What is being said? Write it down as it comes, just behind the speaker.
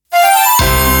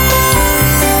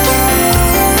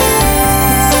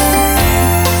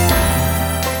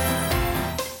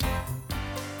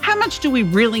do we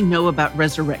really know about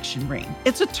resurrection, Reem?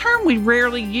 It's a term we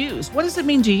rarely use. What does it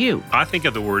mean to you? I think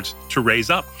of the words to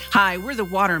raise up. Hi, we're the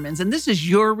Watermans, and this is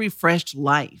Your Refreshed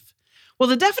Life. Well,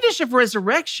 the definition of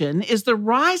resurrection is the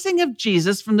rising of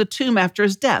Jesus from the tomb after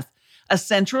his death, a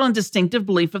central and distinctive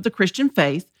belief of the Christian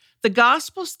faith. The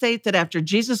Gospels state that after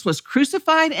Jesus was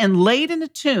crucified and laid in a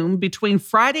tomb between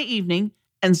Friday evening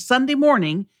and Sunday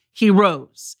morning, he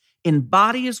rose in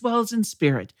body as well as in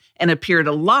spirit and appeared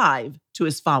alive to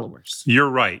his followers. You're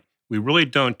right. We really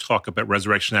don't talk about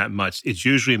resurrection that much. It's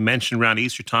usually mentioned around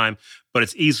Easter time, but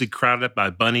it's easily crowded up by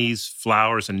bunnies,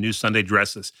 flowers, and new Sunday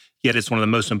dresses. Yet it's one of the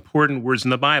most important words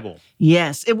in the Bible.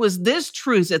 Yes, it was this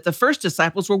truth that the first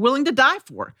disciples were willing to die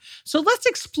for. So let's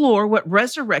explore what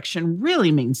resurrection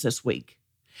really means this week.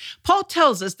 Paul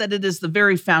tells us that it is the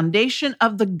very foundation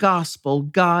of the gospel,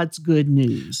 God's good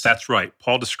news. That's right.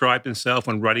 Paul described himself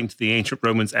when writing to the ancient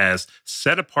Romans as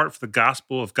set apart for the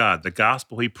gospel of God, the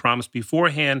gospel he promised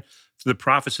beforehand to the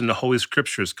prophets in the Holy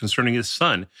Scriptures concerning his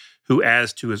Son, who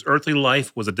as to his earthly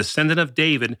life was a descendant of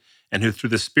David, and who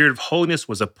through the Spirit of holiness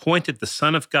was appointed the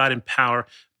Son of God in power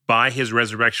by his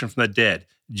resurrection from the dead,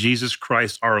 Jesus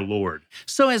Christ our Lord.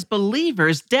 So as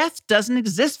believers, death doesn't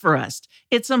exist for us.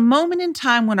 It's a moment in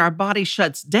time when our body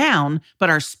shuts down, but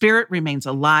our spirit remains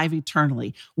alive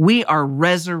eternally. We are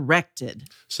resurrected.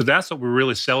 So that's what we're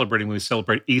really celebrating when we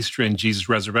celebrate Easter and Jesus'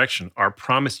 resurrection, our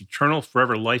promised eternal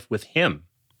forever life with him.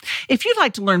 If you'd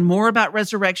like to learn more about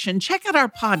resurrection, check out our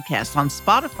podcast on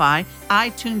Spotify,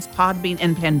 iTunes, Podbean,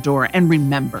 and Pandora. And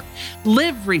remember,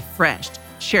 live refreshed.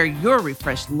 Share your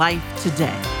refreshed life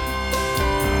today.